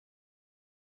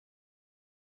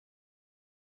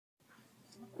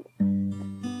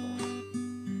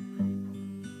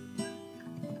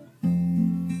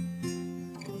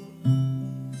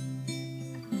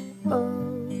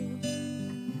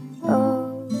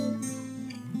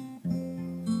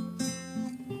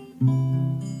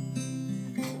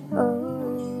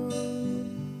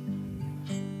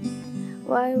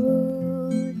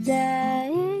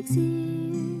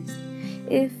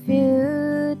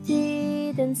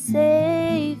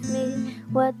save me,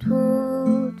 what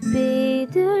would be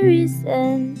the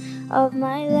reason of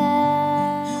my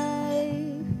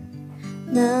life?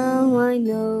 Now I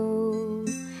know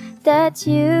that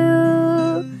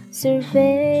you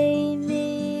survey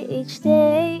me each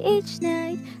day, each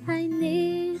night. I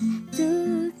need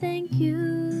to thank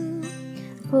you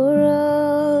for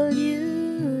all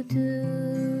you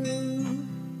do.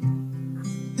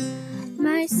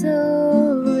 My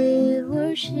soul will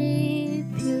worship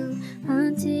you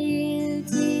until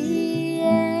the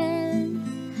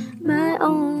end. My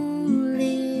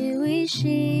only wish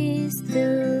is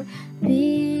to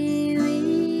be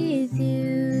with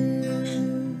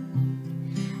you.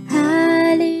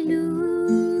 Hallelujah,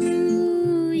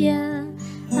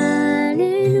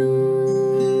 hallelujah,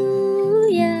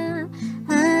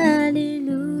 hallelujah.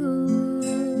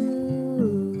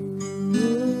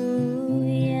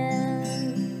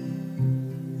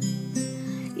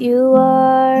 You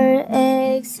are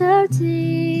exalted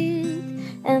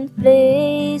and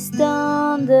placed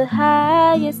on the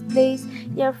highest place.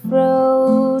 Your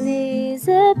throne is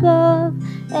above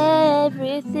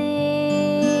everything.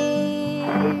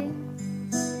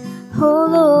 Oh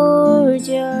Lord,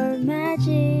 your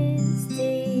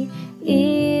majesty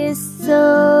is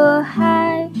so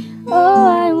high. Oh,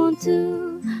 I want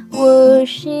to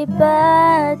worship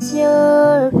at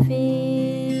your